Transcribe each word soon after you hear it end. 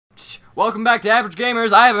Welcome back to Average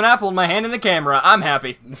Gamers. I have an apple in my hand and the camera. I'm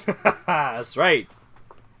happy. That's right.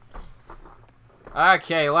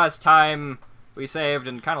 Okay, last time we saved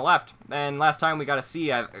and kind of left. And last time we got to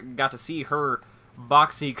see, I got to see her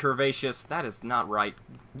boxy curvaceous. That is not right.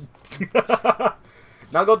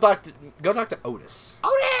 Now go talk to Otis.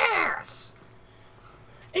 Otis!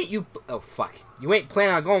 Hey, you. Oh fuck. You ain't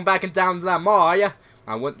planning on going back and down to that mall, are ya?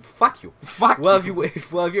 I wouldn't. Fuck you. Fuck well, you.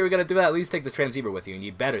 if you were gonna do that, at least take the transceiver with you, and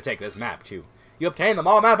you better take this map too. You obtain the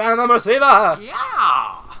mall map and the receiver.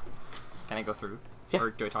 Yeah. Can I go through? Yeah. Or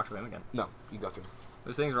do I talk to him again? No, you go through.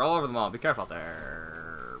 Those things are all over the mall. Be careful out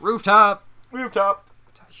there. Rooftop. Rooftop.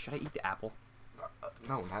 Should I eat the apple?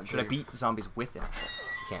 No, not. Should I beat zombies with it?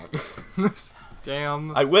 You can't.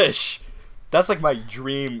 Damn. I wish. That's like my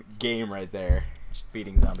dream game right there. Just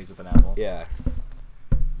beating zombies with an apple. Yeah.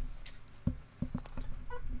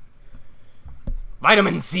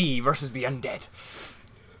 Vitamin C versus the undead.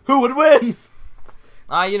 Who would win?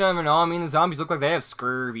 You never know. I mean, the zombies look like they have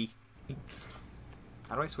scurvy.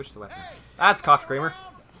 How do I switch the weapon? That's Cough Screamer.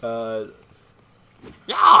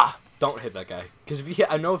 Yeah! Don't hit that guy. Because if you hit,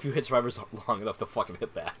 I know if you hit survivors long enough, they'll fucking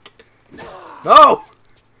hit back. No!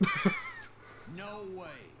 No way.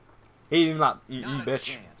 He's not, Not a bitch.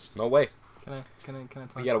 chance. No way. Can I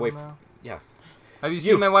talk You gotta to wait. him now? Yeah. Have you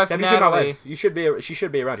seen my wife, Have Natalie? you seen my wife? You should be. She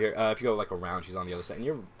should be around here. If you go like around, she's on the other side.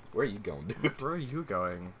 And where are you going, dude? Where are you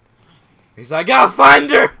going? He's like, I'll find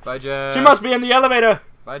her. Bye, Jeff. She must be in the elevator.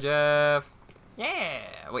 Bye, Jeff.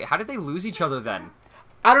 Yeah. Wait, how did they lose each other then?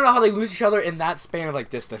 I don't know how they lose each other in that span of like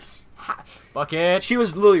distance. Ha. Bucket. She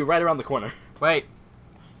was literally right around the corner. Wait.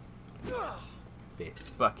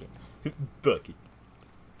 Bucket. Bucky.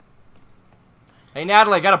 Hey,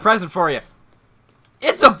 Natalie, I got a present for you.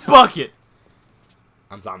 It's a bucket.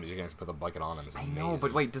 On zombies, you're gonna put the bucket on them. It's I amazing. know,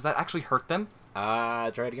 but wait, does that actually hurt them? Try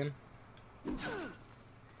it again.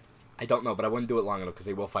 I don't know, but I wouldn't do it long enough because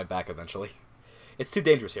they will fight back eventually. It's too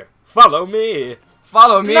dangerous here. Follow me.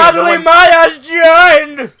 Follow me. Natalie Maya's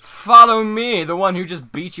joined. Follow me, the one who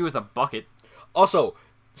just beat you with a bucket. Also,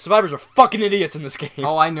 survivors are fucking idiots in this game.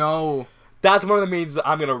 Oh, I know. That's one of the means that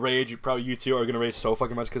I'm gonna rage. Probably you two are gonna rage so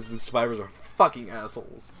fucking much because the survivors are fucking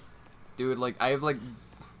assholes. Dude, like, I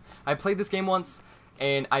played this game once,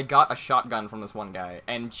 and I got a shotgun from this one guy,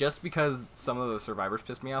 and just because some of the survivors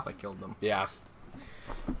pissed me off, I killed them. Yeah.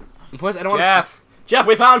 Plus, I don't Jeff! Jeff,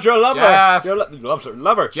 we found your lover! Jeff! Your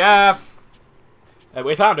lover! Jeff!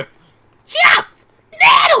 We found her. Jeff!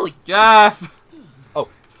 Natalie! Jeff! Oh,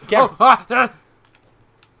 Cam.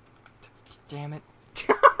 Damn it.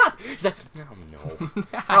 She's like, oh no.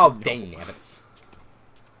 Oh, dang nabbits.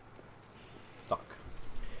 Fuck.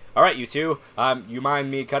 Alright, you two. You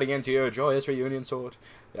mind me cutting into your joyous reunion sword?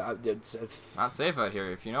 Not safe out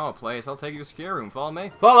here. If you know a place, I'll take you to secure room. Follow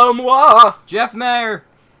me. Follow moi! Jeff Mayer!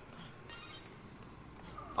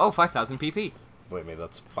 Oh, 5,000 PP. Wait, maybe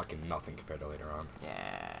that's fucking nothing compared to later on.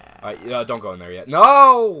 Yeah. Alright, don't go in there yet.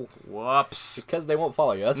 No! Whoops. Because they won't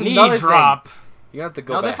follow you. That's Knee another drop. thing. You have to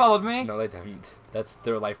go No, back. they followed me. No, they didn't. That's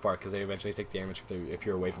their life bar because they eventually take damage if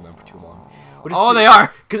you're away from them for too long. Oh, they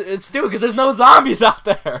are. Cause it's stupid because there's no zombies out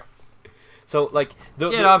there. So like,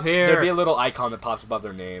 Get up here. There'd be a little icon that pops above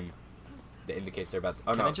their name that indicates they're about. To,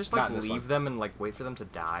 oh Can no, I just not like in this leave one. them and like wait for them to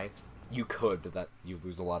die? You could, but that you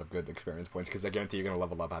lose a lot of good experience points because I guarantee you're gonna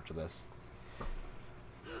level up after this.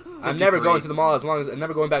 I'm never 53. going to the mall as long as I'm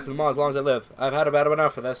never going back to the mall as long as I live. I've had about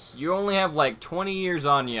enough of this. You only have like 20 years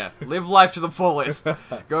on you. Live life to the fullest.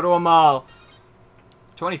 Go to a mall.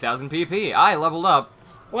 20,000 PP. I leveled up.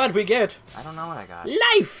 What'd we get? I don't know what I got.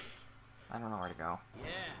 Life. I don't know where to go. Yeah.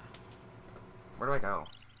 Where do I go?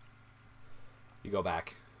 You go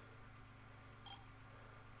back.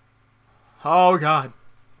 Oh God.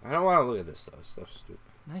 I don't want to look at this though. It's so stupid.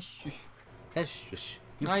 Nice. That's just.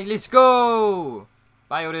 Alright, let's go.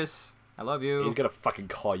 Bye, Otis. I love you. He's gonna fucking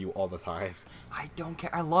call you all the time. I don't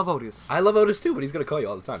care. I love Otis. I love Otis too, but he's gonna call you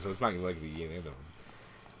all the time, so it's not gonna like the end of him.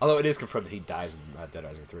 Although it is confirmed that he dies in Dead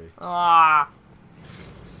Rising 3. Ah.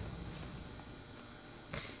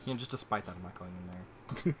 You know, just despite that, I'm not going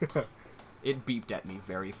in there. It beeped at me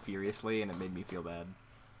very furiously, and it made me feel bad.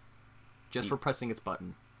 Just for pressing its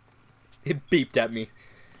button. It beeped at me.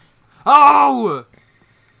 Oh!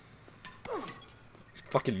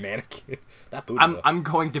 Fucking mannequin. That booty. I'm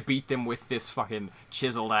going to beat them with this fucking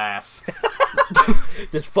chiseled ass.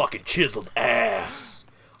 This fucking chiseled ass.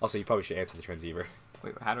 Also, you probably should answer the transceiver.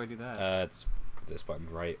 Wait, how do I do that? It's this button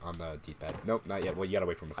right on the D-pad. Nope, not yet. Well, you gotta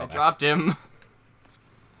wait for him to I call back. dropped him.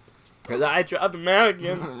 Cause I dropped the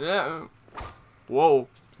mannequin. Yeah. Whoa.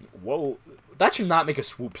 Whoa. That should not make a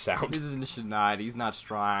swoop sound. This should not. He's not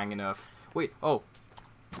strong enough. Wait, oh.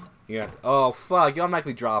 You have to, oh fuck! You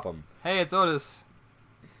automatically drop them. Hey, it's Otis.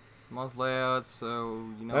 Most layouts, so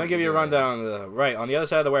you know. Let me give you a rundown. Right on the other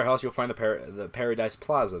side of the warehouse, you'll find the Paradise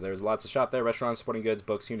Plaza. There's lots of shop there, restaurants, sporting goods,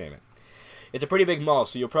 books, you name it. It's a pretty big mall,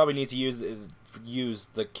 so you'll probably need to use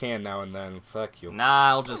the can now and then. Fuck you. Nah,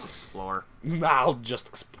 I'll just explore. I'll just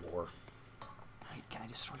explore. Hey, can I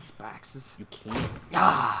destroy these boxes? You can't.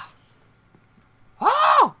 Ah!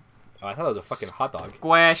 Oh! Oh, I thought it was a fucking hot dog.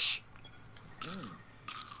 Squish.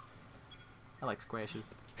 I like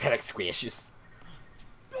squishes. I like squishes.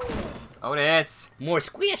 Otis. More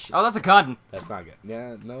squishes. Oh, that's a gun. That's not good.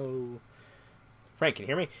 Yeah, no. Frank, can you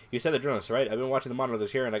hear me? You said the journalist, right? I've been watching the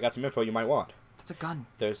monitors here, and I got some info you might want. That's a gun.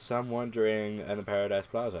 There's someone wandering in the Paradise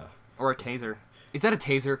Plaza. Or a taser. Is that a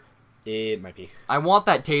taser? It might be. I want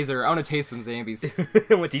that taser. I want to taste some zombies.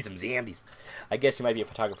 I want to eat some zombies. I guess you might be a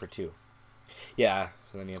photographer, too. Yeah,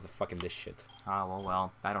 so then you have to fucking dish shit. Oh,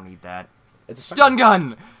 well. I don't need that. It's a Stun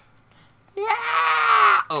gun! Yeah!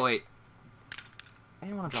 Oh, wait. I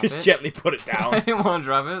didn't want to drop Just it. gently put it I down. didn't want to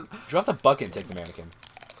drop it. Drop the bucket and take the mannequin.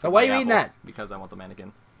 Now, why are you eating that? Because I want the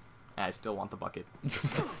mannequin. And I still want the bucket.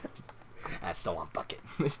 I still want bucket.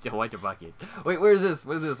 I still want the bucket. Wait, where is this?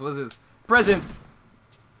 What is this? What is this? Presents!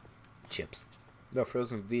 Chips. No,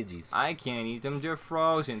 frozen veggies. I can't eat them. They're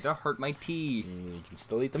frozen. They'll hurt my teeth. You can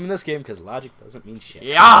still eat them in this game because logic doesn't mean shit.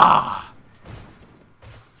 Yeah!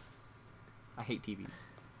 I hate TVs.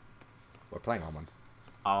 We're playing on one.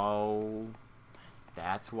 Oh,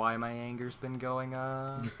 that's why my anger's been going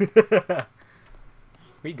up. Where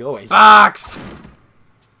you going? Box!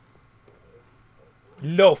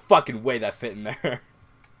 No fucking way that fit in there.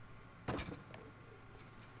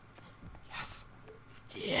 Yes.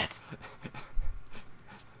 Yes.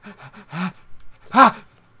 Ah!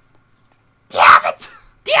 Damn it!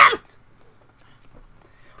 Damn it!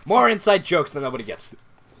 More inside jokes than nobody gets.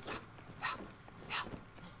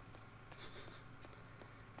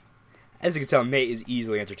 As you can tell, Nate is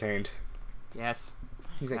easily entertained. Yes.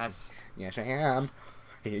 He's like, Yes. yes, I am.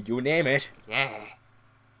 You name it. Yeah.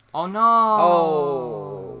 Oh no!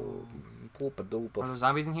 Oh. Poopa Are doopa. there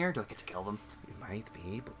zombies in here? Do I get to kill them? You might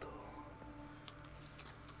be able to.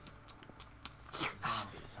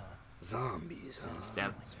 Zombies, huh? Zombies, huh?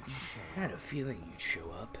 That- I had a feeling you'd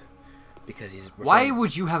show up. Because he's... Why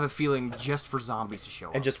would you have a feeling just for zombies to show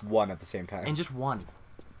up? And just one at the same time. And just one.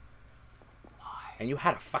 And you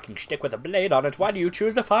had a fucking stick with a blade on it. Why do you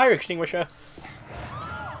choose the fire extinguisher?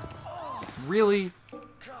 Really?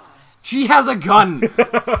 She has a gun!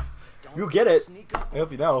 You get it. I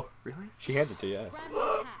hope you know. Really? She hands it to you. Yeah. Brad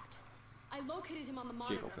was attacked. I located him on the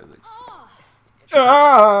monitor. Jiggle physics. Oh,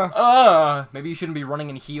 Ah! Maybe you shouldn't be running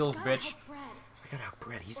in heels, gotta bitch. help Brad, I gotta help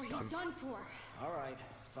Brett. He's or done. he's done for. Alright,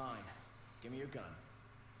 fine. Give me your gun.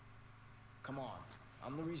 Come on.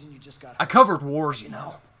 I'm the reason you just got I hurt. covered wars, you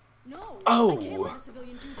know. No. Oh. I can't let a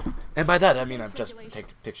civilian do that. And by that, I mean I'm just Regulations.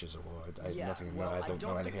 taking pictures of war. I Yeah, nothing. well, I don't know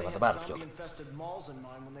think anything they about the had battlefield. zombie-infested malls in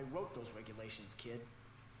mind when they wrote those regulations, kid.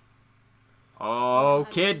 Oh,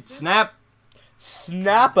 kid, snap.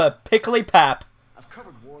 Snap a pickly pap. I've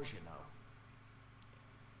covered wars, you know.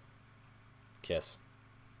 Kiss.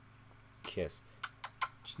 Kiss.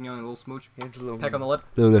 Just, you know, a little smooch. Here's a little, Peck on the lip.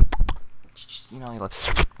 little, Just, you know,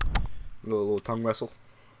 little tongue wrestle.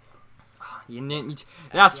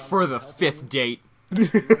 that's for the 5th date. You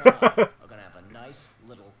and I are gonna have a nice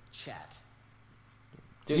little chat.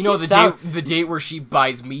 Dude, You know, he the date where she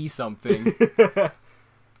buys me something.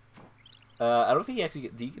 I don't think he actually.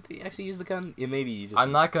 Do you get to actually use the gun? Yeah, maybe you just.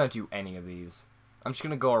 I'm not gonna do any of these. I'm just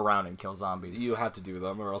gonna go around and kill zombies. You have to do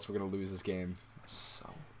them, or else we're gonna lose this game. So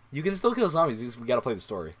You can still kill zombies. We gotta play the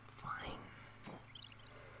story. fine.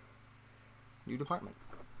 New department.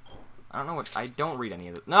 I don't know what. I don't read any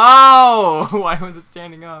of it. No! Why was it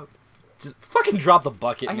standing up? Just fucking drop the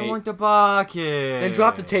bucket, I Nate. don't want the bucket. Then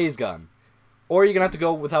drop the tase gun, or you're gonna have to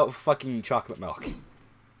go without fucking chocolate milk.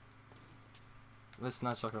 It's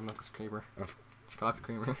not chocolate milk. It's creamer. Of- Coffee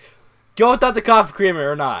creamer. Go without the coffee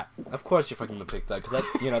creamer or not. Of course you're fucking gonna pick that, because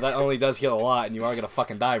that, that only does heal a lot, and you are gonna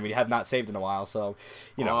fucking die. We have not saved in a while, so,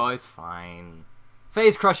 Oh, it's fine.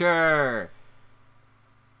 Face crusher.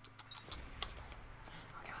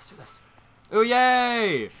 Okay, let's do this. Ooh,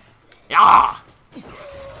 yay! Yeah!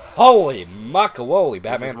 Holy macawoli, This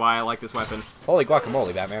Batman. is why I like this weapon. Holy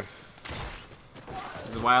guacamole, Batman.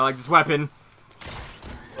 This is why I like this weapon.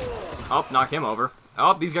 Oh, knocked him over.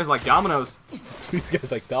 Oh, these guys are like dominoes. These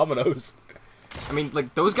guys like dominoes. I mean,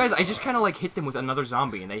 like, those guys, I just kind of, like, hit them with another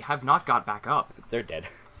zombie, and they have not got back up. They're dead.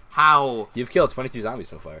 How? You've killed 22 zombies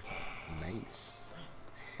so far. Nice.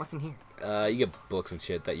 What's in here? You get books and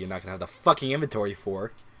shit that you're not gonna have the fucking inventory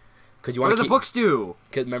for. Cause you What want do the books do?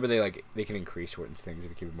 Cause remember they can increase certain things if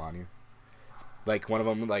you keep them on you. Like one of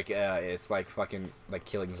them, it's like fucking like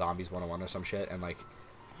killing zombies 101 or some shit, and like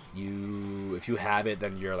if you have it,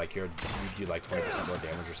 then you do like 20% more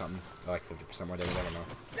damage or something, or like 50% more damage. I don't know.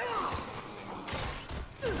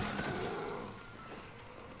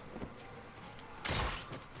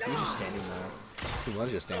 He was just standing there. He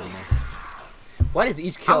was just standing there. Why does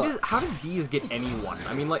each kill? How did these get anyone?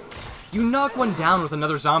 I mean, like, you knock one down with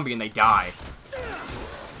another zombie and they die.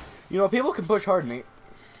 You know, people can push hard, Nate.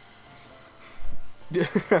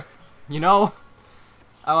 You know,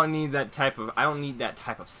 I don't need that type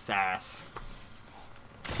of sass.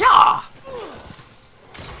 Yeah.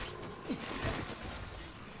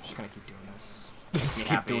 Just gonna keep doing this. Just Be keep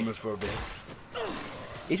happy. doing this for a bit.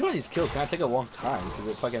 Each one of these kills kind of take a long time because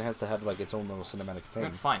it fucking has to have like its own little cinematic thing.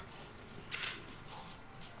 Good, fine.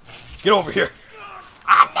 Get over here!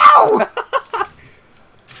 Ah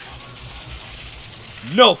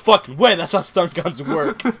no! No fucking way! That's how stun guns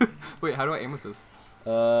work. Wait, how do I aim with this?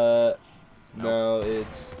 No,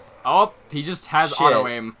 it's Oh, he just has Shit. auto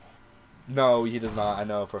aim. no, he does not. I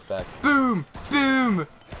know for a fact. Boom, boom,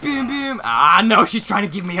 boom, boom. Ah no, she's trying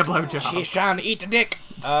to give me a blowjob. She's trying to eat the dick.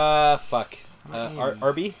 Fuck.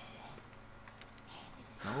 RB.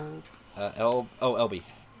 Nope. LB.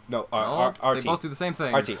 No, No, RT. they both do the same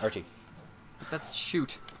thing. RT. That's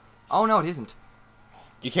shoot. Oh no, it isn't.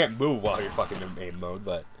 You can't move while you're fucking in aim mode,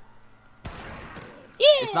 but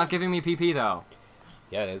It's not giving me PP though.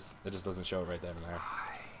 yeah, it is. It just doesn't show it right then and there.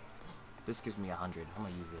 This gives me 100. I'm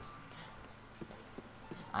gonna use this.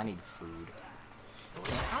 I need food.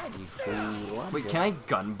 Wait, can I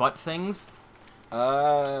gun butt things?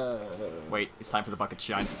 Wait, it's time for the bucket to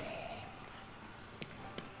shine.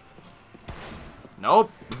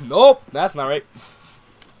 Nope. Nope, that's not right.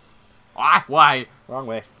 Ah, why? Wrong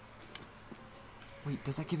way. Wait,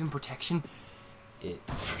 does that give him protection? It.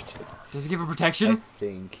 Does it give him I protection?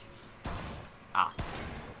 think Ah.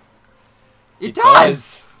 It it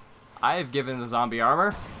does! I have given the zombie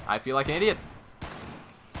armor. I feel like an idiot.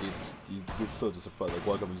 It's still just a fun. Like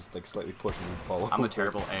one of them just like slightly push and you fall. I'm a over.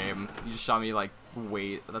 terrible aim. You just shot me like,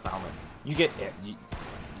 wait, that's a helmet. You get.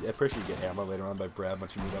 I'm pretty sure you get ammo later on by Brad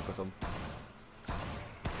once you meet up with him.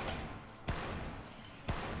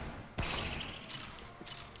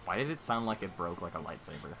 Why did it sound like it broke like a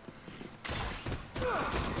lightsaber?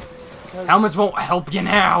 Helmets won't help you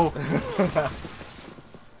now!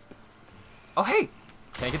 Oh, hey!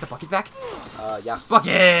 Can I get the bucket back? Yeah.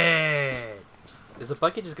 Bucket! Is the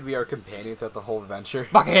bucket just gonna be our companion throughout the whole adventure?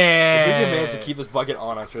 Bucket! If we can manage to keep this bucket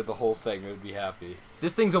on us throughout the whole thing, we'd be happy.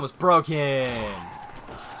 This thing's almost broken!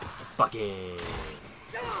 Bucket!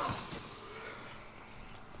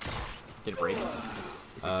 Did it break?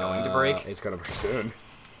 Is it going to break? It's gonna break soon.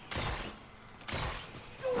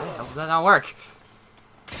 How does that not work?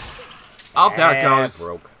 Oh, there it goes.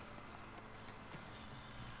 Broke.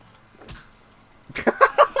 I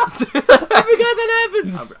forgot that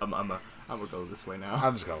happens. I'm gonna go this way now.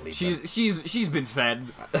 I'm just gonna leave. She's been fed.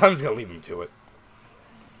 I'm just gonna leave him to it.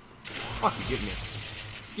 Fuck you,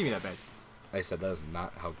 give me that bed. I said that is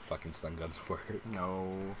not how fucking stun guns work.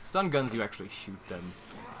 No, stun guns you actually shoot them.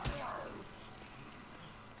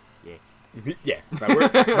 Yeah, Yeah,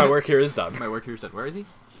 my work here is done. my work here's done. Where is he?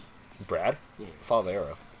 Brad, Yeah. follow the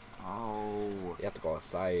arrow. Oh, You have to go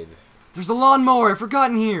outside. there's a lawnmower. I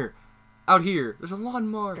forgot in here. Out here, there's a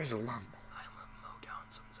lawnmower. There's a lawnmower. I'm gonna mow down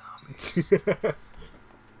some zombies.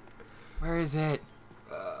 Where is it?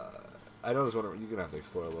 I know there's one. You're gonna have to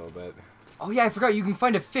explore a little bit. Oh yeah, I forgot. You can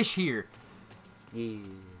find a fish here, Yeah.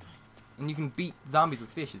 and you can beat zombies with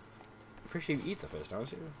fishes. Pretty sure you eat the fish, don't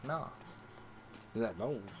you? No. Is that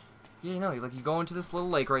no? Yeah, no. Like you go into this little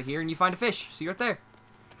lake right here, and you find a fish. See right there.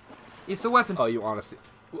 It's a weapon. Oh, you honestly.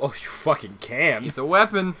 Oh, you fucking can. It's a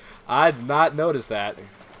weapon. I did not notice that.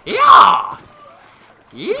 Yeah.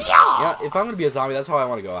 Yeah. Yeah, if I'm gonna be a zombie, that's how I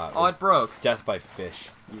want to go out. Oh, is it broke. death by fish.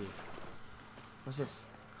 What's this?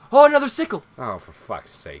 Oh, another sickle. Oh, for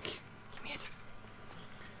fuck's sake. Give me it.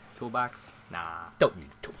 Toolbox? Nah. Don't need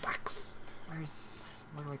toolbox.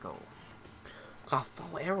 Where do I go? Got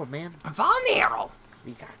foul arrow, man. I found the arrow.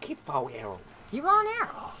 We gotta keep foul arrow. Keep on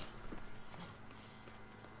arrow.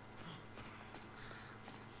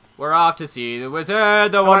 We're off to see the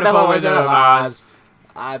wizard, the wonderful Wizard of Oz.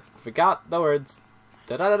 I forgot the words.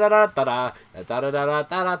 Da da da da da da da da da da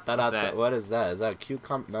da da da. that? What is that? Is that a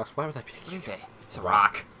cucumber? No, why would that be a What is cucumber? it? It's a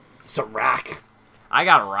rock. It's a rock. I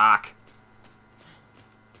got a rock.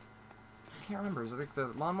 I can't remember. Is it like the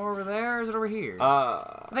lawnmower over there, or is it over here?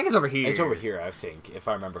 I think it's over here. It's over here, I think, if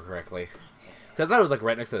I remember correctly. 'Cause I thought it was like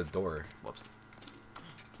right next to the door. Whoops.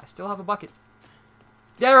 I still have a bucket.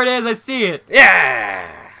 There it is. I see it. Yeah!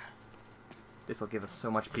 This will give us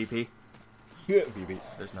so much PP. BB.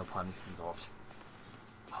 There's no pun involved.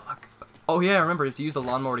 Oh, look. Oh, yeah, remember, you have to use the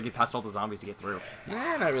lawnmower to get past all the zombies to get through.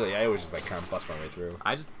 Nah, not really. I always just, like, kind of bust my way through.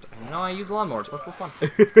 I use the lawnmower. It's much more fun.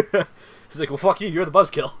 He's like, well, fuck you. You're the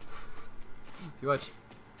buzzkill. Too much.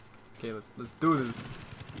 Okay, let's do this.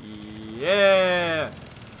 Yeah!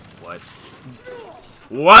 What?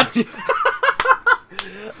 What?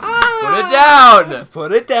 Put it down!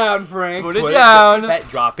 Put it down, Frank. Put it down.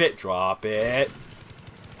 Drop it. Drop it.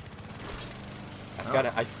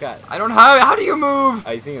 I forgot. I don't have. How do you move?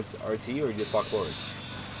 I think it's RT or you just walk forward.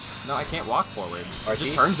 No, I can't walk forward. It RT?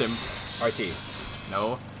 just turns him. RT.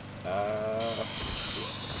 No.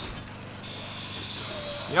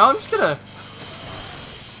 You know, I'm just gonna.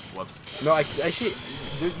 Whoops. No, actually,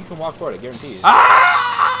 dude, you can walk forward. I guarantee you.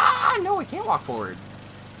 Ah! No, I can't walk forward.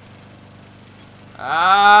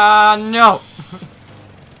 Ah, no.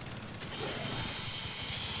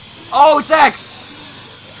 Oh, it's X.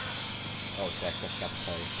 Oh, it's X. I forgot to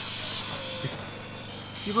tell you.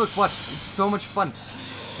 See, look, watch. It's so much fun.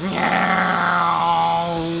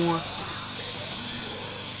 Meow.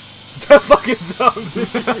 The fucking zombie.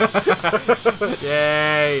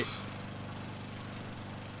 Yay.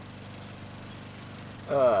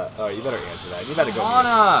 Oh, you better answer that. You better go.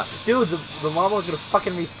 Wanna. Dude, the llama's gonna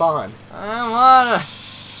fucking respawn. I wanna.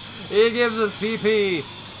 He gives us PP.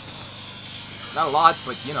 Not a lot,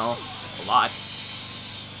 but you know, a lot.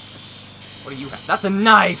 What do you have? That's a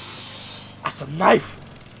knife. That's a knife.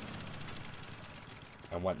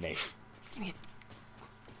 And what knife? Give me it.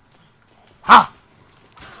 Ha!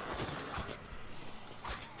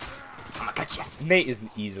 I'm gonna cut you. Nate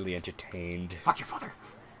isn't easily entertained. Fuck your father.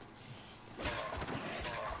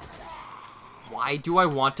 Why do I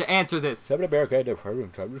want to answer this? Seven barricade the problem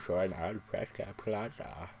to destroy an old press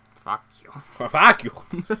plaza. Fuck you. Fuck you.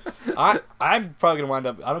 I'm probably gonna wind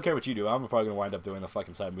up. I don't care what you do. I'm probably gonna wind up doing the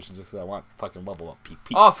fucking side missions just because I want fucking level up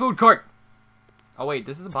PP. Oh, food court. Oh wait,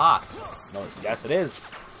 this is a boss. No, yes it is.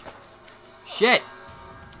 Shit.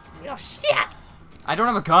 Oh shit. I don't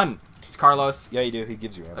have a gun. It's Carlos. Yeah, you do. He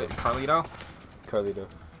gives you ammo. Carlito. Carlito.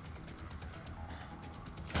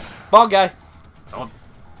 Bald guy. Oh.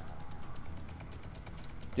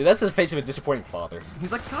 Dude, that's the face of a disappointing father.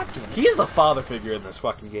 He's like, God damn it. He is the father figure in this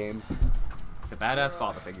fucking game. The badass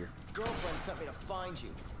father figure. Girlfriend sent me to find you.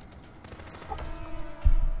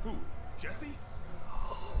 Who? Jesse?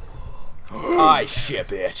 I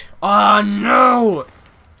ship it. Oh no!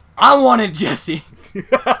 I wanted Jesse. Okay,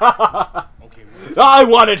 well, I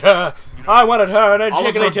wanted her. I wanted her and her All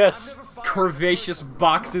of jiggly her- tits. Curvaceous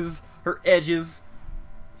boxes, her edges,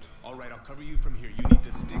 all right, I'll cover you from here. You need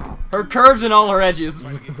to stick. her curves and all her edges.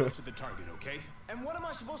 Try to get close to the target, okay? And what am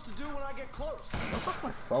I supposed to do when I get close? What's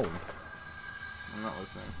my phone? I'm not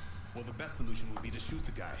listening. Well, the best solution would be to shoot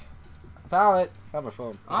the guy. Found it. Found my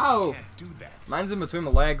phone. Oh, You can't do that. mine's in between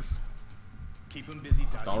my legs. Keep him busy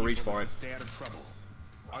dodging. Don't reach your for bullets it. and Stay out of trouble.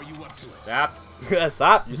 Are you up to it? Stop.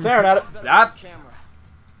 Stop. You're staring at it. Better Stop. on camera.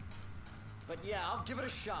 But yeah, I'll give it a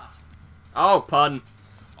shot. Oh, pun.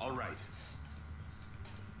 All right.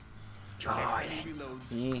 Next Jordan. time he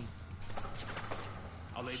reloads,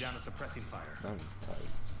 I'll lay down a suppressing fire. I'm tired.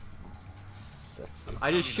 Sexy.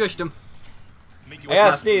 I just shushed him. Make I your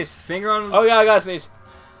gotta sneeze. Finger on. Oh yeah, I gotta sneeze.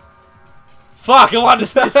 Fuck! I wanted to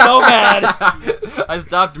sneeze so bad. I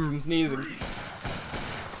stopped him from sneezing.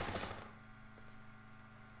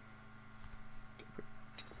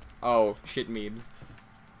 Oh, shit memes.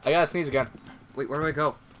 I gotta sneeze again. Wait, where do I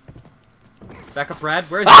go? Back up, Brad.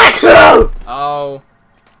 Where is he? Oh.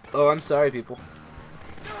 Oh, I'm sorry, people.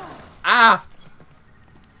 Ah!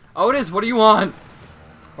 Otis, what do you want?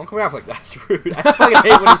 Don't come off like that. It's rude. I fucking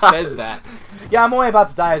hate when he says that. Yeah, I'm only about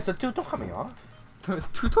to die. So, dude, don't cut me off.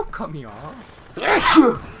 Don't cut me off.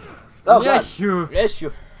 Oh, Yeah, God. you. Yes,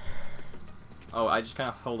 you. Oh, I just kind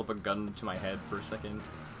of held up a gun to my head for a second.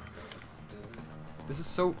 This is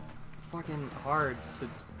so fucking hard to...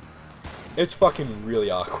 It's fucking really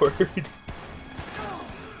awkward.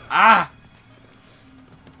 Ah!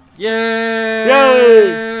 Yay!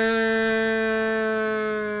 Yay!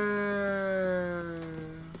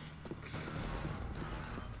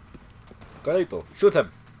 Carlito, shoot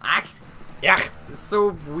him. Ah! Yeah. It's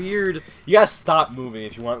so weird. You gotta stop moving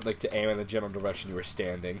if you want like to aim in the general direction you were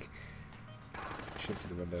standing. Shoot to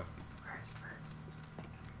the window.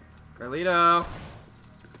 Carlito!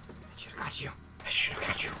 I should've got you. I should have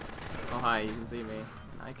got you. Oh, hi, you can see me.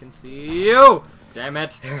 And I can see you! Damn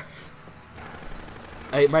it.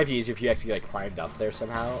 It might be easier if you actually like climbed up there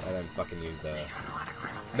somehow and then fucking used the.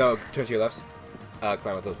 No, turn to your left.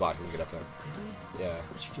 Climb up those boxes and get up there. Really? Yeah. That's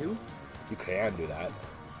what you do? You can do that.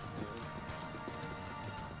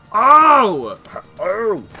 Oh!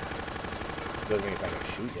 Oh! Doesn't mean it's not gonna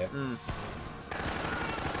shoot you.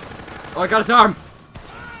 Oh, I got his arm!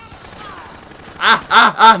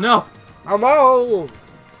 Ah, no! Oh no!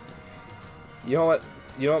 You know what?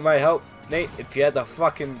 You know what might help, Nate? If you had the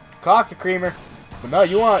fucking coffee creamer. But no,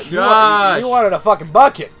 you wanted a fucking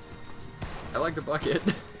bucket. I like the bucket.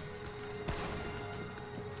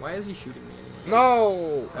 Why is he shooting me anyway?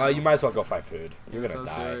 No! You might as well go find food. You're That's gonna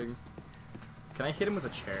what I was die. doing. Can I hit him with a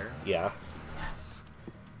chair? Yeah. Yes.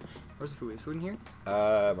 Where's the food? Is food in here?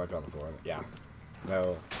 It might be on the floor. Yeah.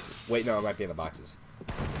 No. Wait, no, it might be in the boxes.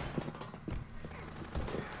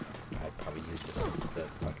 I'd probably use the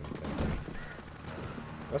fucking thing.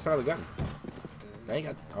 That's not a gun. Now you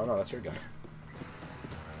got. Oh no, that's your gun.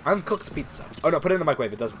 Uncooked pizza. Oh no, put it in the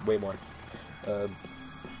microwave. It does way more.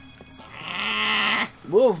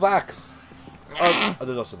 Move box. Oh,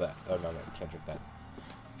 there's also that. Oh no, can't drink that.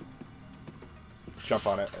 Jump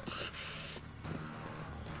on it.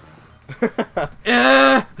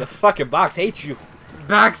 The fucking box hates you.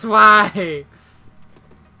 Bax, why?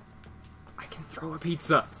 I can throw a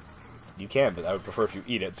pizza. You can, but I would prefer if you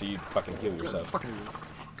eat it so you fucking heal yourself. Fucking.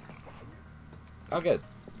 Oh, good.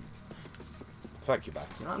 Fuck you,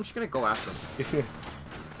 box. You know, I'm just gonna go after him.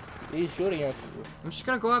 He's shooting at you. I'm just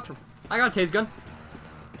gonna go after him. I got a tase gun.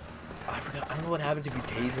 I forgot. I don't know what happens if you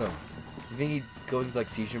tase him. You think he goes into like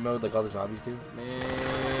seizure mode like all the zombies do?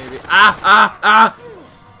 Maybe. Ah!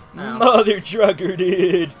 Ow. Mother trucker,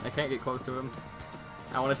 dude. I can't get close to him.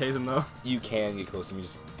 I want to tase him though. You can get close to him.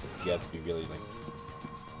 You have to be really like.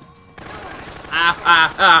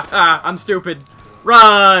 I'm stupid.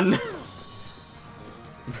 Run!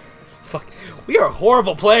 Fuck. We are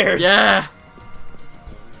horrible players. Yeah.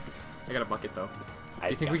 I got a bucket though. Do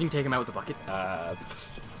you think we can take him out with a bucket?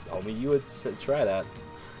 Only you would try that.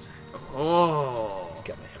 Oh.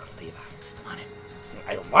 Get me a lever. I want it.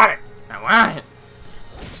 I don't want it. I want it.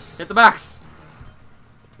 Hit the box.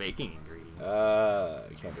 Baking ingredients.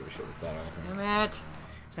 I can't do a shit with that. I don't think.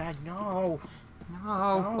 Damn it. No.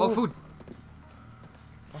 No. Oh, food.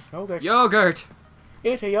 Yogurt. Yogurt.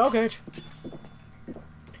 Eat a yogurt.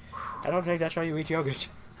 I don't think that's how you eat yogurt.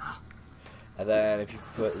 And then if you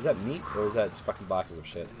put, is that meat or is that just fucking boxes of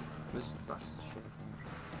shit?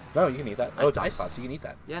 No, you can eat that. Oh, it's ice pops. You can eat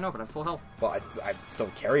that. Yeah, no, but I'm full health. Well, I still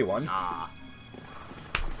carry one. Nah.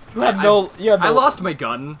 You have no. I lost my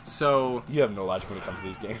gun, so You have no logic when it comes to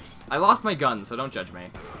these games. I lost my gun, so don't judge me.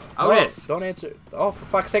 Otis. No, don't answer. Oh, for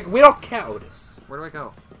fuck's sake, we don't care, Otis. Where do I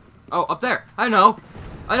go? Oh, up there. I know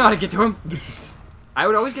how to get to him. I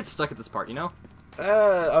would always get stuck at this part, you know?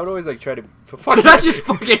 I would always like try to. Fuck Did you. I just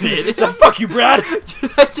fucking hit it? It's like, fuck you, Brad.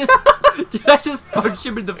 Did I just punch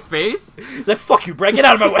him in the face? It's like, fuck you, Brad. Get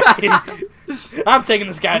out of my way. I'm taking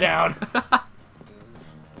this guy down.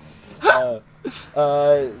 I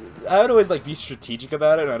would always like be strategic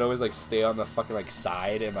about it, and I'd always like stay on the fucking like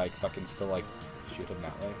side and like fucking still like shoot him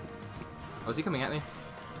that way. Oh, is he coming at me?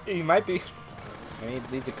 He might be. I mean,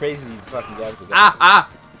 he's a crazy fucking guy.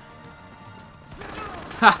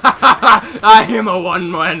 I am a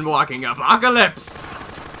one-man walking apocalypse.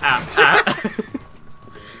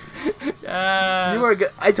 You are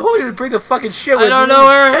good. I told you to bring the fucking shit with I don't know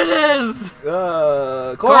where it is.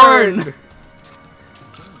 Corn.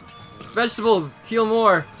 Vegetables heal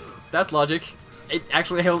more. That's logic. It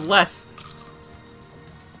actually healed less.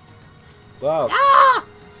 Wow. Ah!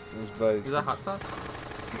 Is Is that hot sauce?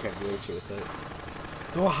 You can't do shit with that.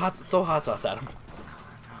 Throw hot sauce at him.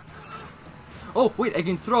 Oh, wait, I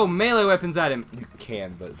can throw melee weapons at him. You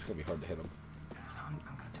can, but it's gonna be hard to hit him. I'm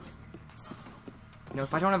gonna do it. You know,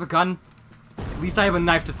 if I don't have a gun, at least I have a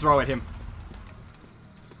knife to throw at him.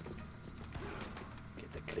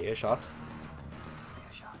 Get the clear shot.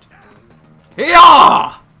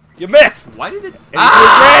 Yeah! You missed. Why did it?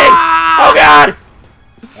 Oh god!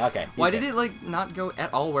 Okay. Why did it like not go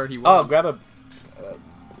at all where he was? Oh, grab a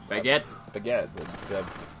baguette. baguette. The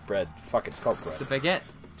bread. Fuck, it's called bread. It's a baguette.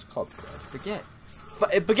 It's called bread. Baguette.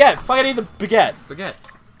 Baguette. Fucking eat the baguette. Baguette.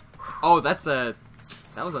 Oh, that was a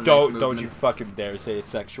nice movement. Don't you fucking dare say it's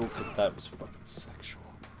sexual, because that was fucking sexual.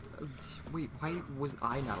 Wait, why was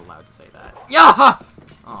I not allowed to say that? Yeah!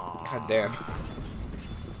 Aw. God damn.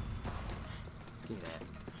 Give me that.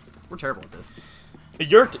 We're terrible at this.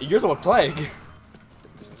 You're the one playing.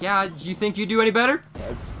 Yeah, do you think you do any better?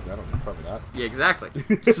 I don't probably not. Yeah, exactly.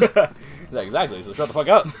 Yeah, exactly. So shut the fuck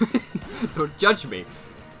up. Don't judge me.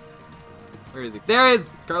 Where is he? There he is!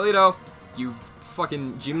 Carlito! You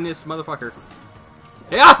fucking gymnast motherfucker.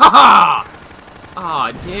 Yeah!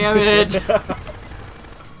 Aw, damn it!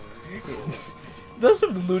 That's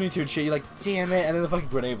some Looney Tunes shit. You're like, damn it, and then the fucking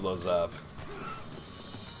grenade blows up.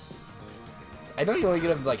 I know you only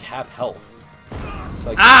get him like half health. It's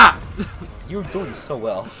like, you were doing so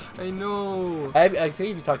well. I know. I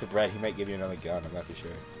think if you talk to Brad, he might give you another gun. I'm not too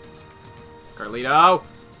sure. Carlito,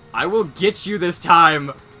 I will get you this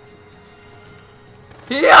time.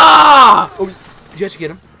 Yeah! Oh, did you actually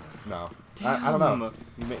get him? No. I don't know.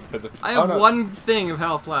 I have one thing of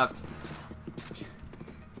health left.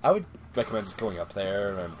 I would recommend just going up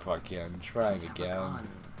there and fucking trying again.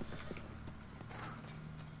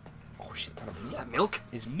 Oh shit, ton of milk. Is that milk?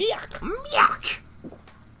 It's milk! Milk!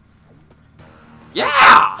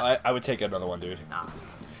 Yeah! I would take another one, dude. Nah.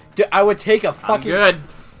 Dude, I would take a I'm fucking... good.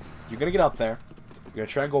 You're gonna get up there. You're gonna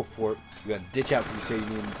try and go for it. You're gonna ditch out because you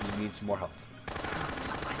say you need some more health.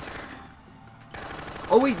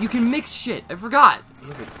 Oh wait, you can mix shit. I forgot.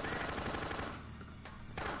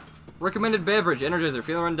 Recommended beverage, Energizer.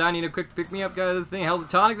 Feeling run down, need a quick pick-me-up kind of thing. Held a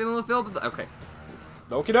tonic, then a fill. Okay.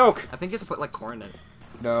 Okie doke. I think you have to put like corn in it.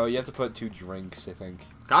 No, you have to put 2 drinks, I think.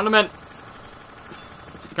 Condiment.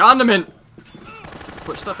 Condiment.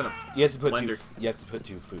 Put stuff in a You have to put blender. you have to put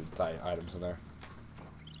 2 food items in there.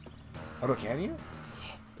 Oh no, can you?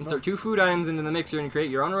 Insert 2 food items into the mixer and create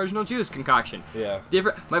your own original juice concoction. Yeah.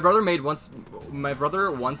 Different. My brother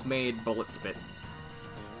once made bullet spit,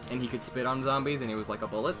 and he could spit on zombies, and it was like a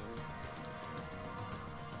bullet.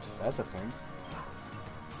 That's a thing.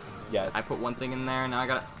 Yeah. I put one thing in there, and now I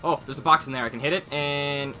gotta. Oh, there's a box in there. I can hit it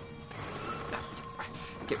and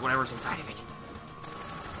get whatever's inside of it,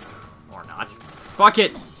 or not. Fuck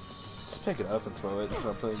it. Just pick it up and throw it or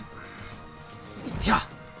something. Yeah.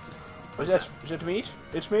 Is that meat?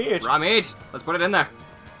 It's meat. Raw meat. Let's put it in there.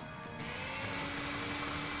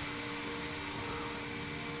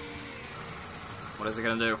 What is it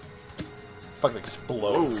gonna do? Fucking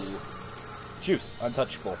explodes. Whoa. Juice,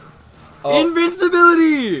 untouchable. Oh,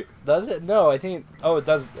 Invincibility! does it? No, I think. Oh, it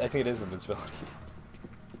does. I think it is invincibility.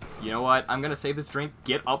 You know what? I'm gonna save this drink,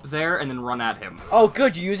 get up there, and then run at him. Oh,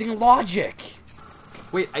 good. You're using logic.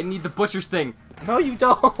 Wait, I need the butcher's thing. No, you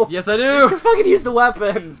don't. Yes, I do. Just fucking use the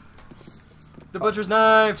weapon. The butcher's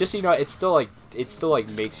knife. Just so you know, it still like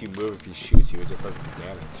makes you move if he shoots you. It just doesn't do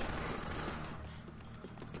damage.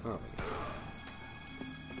 Oh.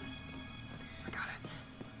 I got it.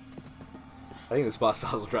 I think this boss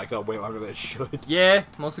battle dragged on way longer than it should. Yeah,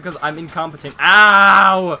 mostly because I'm incompetent.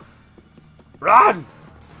 Ow! Run!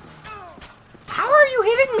 How are you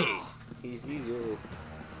hitting me? He's easier.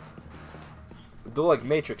 Do like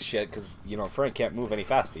Matrix shit, because, you know, Frank can't move any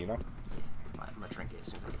faster, you know? I'm gonna drink it as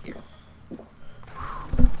soon as I get here.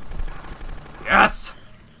 Yes!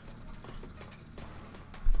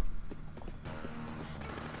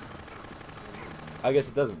 I guess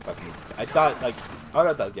it doesn't fucking... I thought, like... Oh,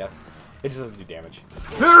 that does, yeah. It just doesn't do damage.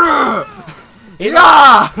 Yeah! He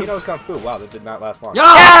knows Kung Fu. Wow, that did not last long.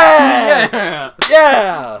 Yeah! Yeah!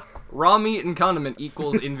 Yeah! Raw meat and condiment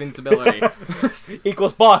equals invincibility.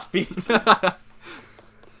 Equals boss beat.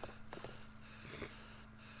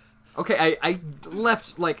 Okay, I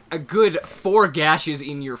left like a good 4 gashes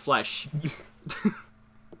in your flesh.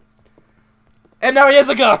 And now he has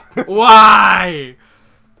a gun! Why?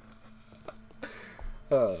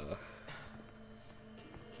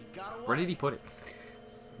 Where did he put it?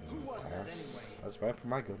 Who was that anyway? That's right for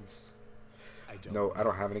my guns. I don't. No, I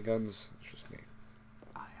don't have any guns. It's just me.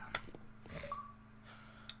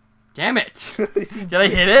 Damn it! Did I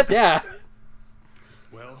hit it? Yeah.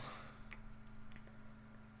 Well,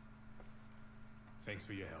 thanks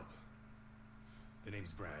for your help. The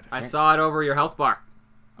name's Brad. I saw it over your health bar.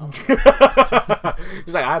 He's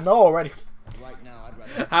like, I know already. Right now, I'd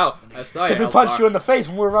rather. How? I saw Because your we health punched bar. you in the face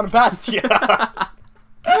when we were running past you. He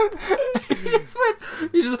just went.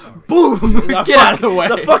 He just boom. Get out of the way.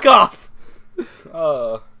 The fuck off.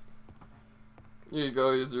 Here you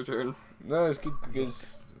go. It's your turn. No, it's good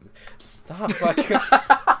because... Stop fucking...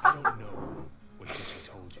 I don't know what Jesse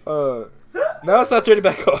told you. No, it's not turning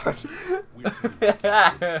back on. We're through.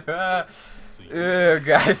 Ew,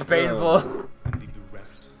 guys, painful. And leave the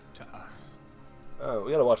rest to us. Oh,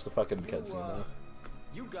 we gotta watch the fucking cutscene now.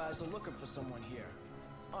 You guys are looking for someone here,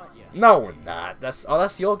 aren't you? No, we're not. That's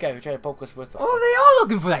the old guy who tried to poke us with. Oh, they are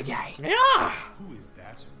looking for that guy. Yeah. Who is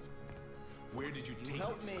that? Where did you take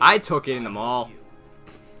Help it? me. I took it in the mall.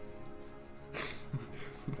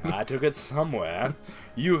 I took it somewhere.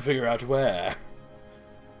 You figure out where.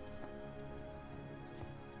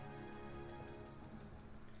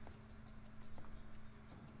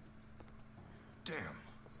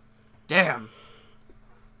 Damn.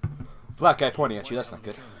 Black guy pointing at you. That's not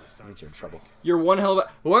good. That means you're in trouble. You're one hell of a...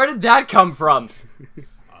 Where did that come from? A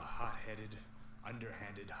hot-headed,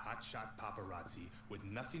 underhanded, hotshot paparazzi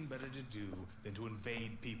nothing better to do than to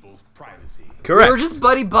invade people's privacy. We were just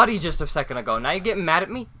buddy just a second ago. Now you're getting mad at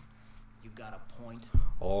me? You got a point?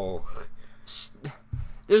 Oh.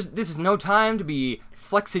 This is no time to be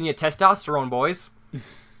flexing your testosterone, boys.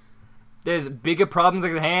 There's bigger problems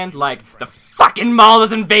at hand, like the fucking mall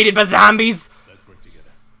is invaded by zombies. Let's work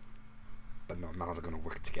together. But no, now they're gonna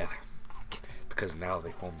work together. Because now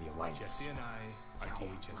they form the alliance. Jesse and I are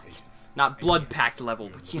DHS agents. Not blood pact level,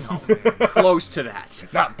 but you know, close to that.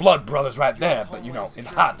 Not blood brothers right there, but you know, in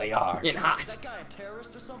hot they are. In hot. Is that guy a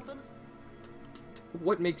terrorist or something?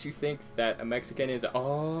 What makes you think that a Mexican is?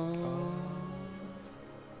 Oh,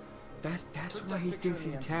 that's why he thinks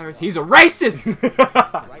he's a terrorist. He's a racist.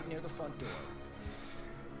 Right near the front door.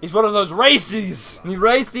 He's one of those races! He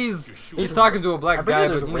racist. He's talking to a black I bet guy.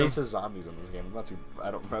 there's But, you know, racist zombies in this game. I'm not too. I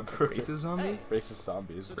don't remember. racist zombies. Racist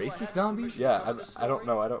zombies. Racist zombies. Yeah, I don't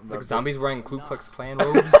know. I don't remember. Like zombies wearing Ku Klux Klan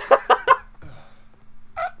robes.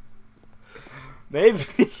 Maybe.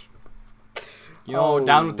 You know,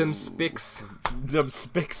 down with them spics. Them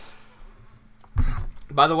spics.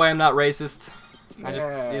 By the way, I'm not racist.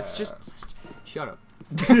 It's just, shut up.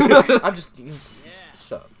 I'm just.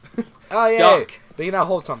 Shut up. Oh, yeah. Stuck. But you can now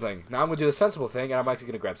hold something. Now I'm gonna do the sensible thing, and I'm actually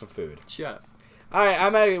gonna grab some food. Shut up.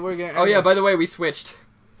 Alright, we're gonna. Oh yeah, by the way, we switched.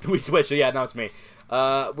 We switched. So yeah, now it's me.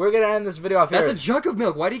 We're gonna end this video off here. That's a jug of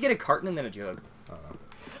milk. Why do you get a carton and then a jug?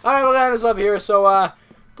 Alright, we're gonna end this off here. So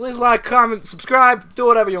please like, comment, subscribe, do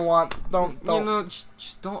whatever you want. Don't You know,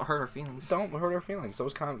 just don't hurt our feelings. don't hurt our feelings.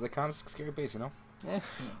 Those the comments scary bees, you know. Yeah.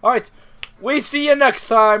 Alright, we see you next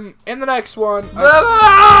time in the next one. Bye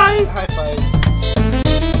bye. High five.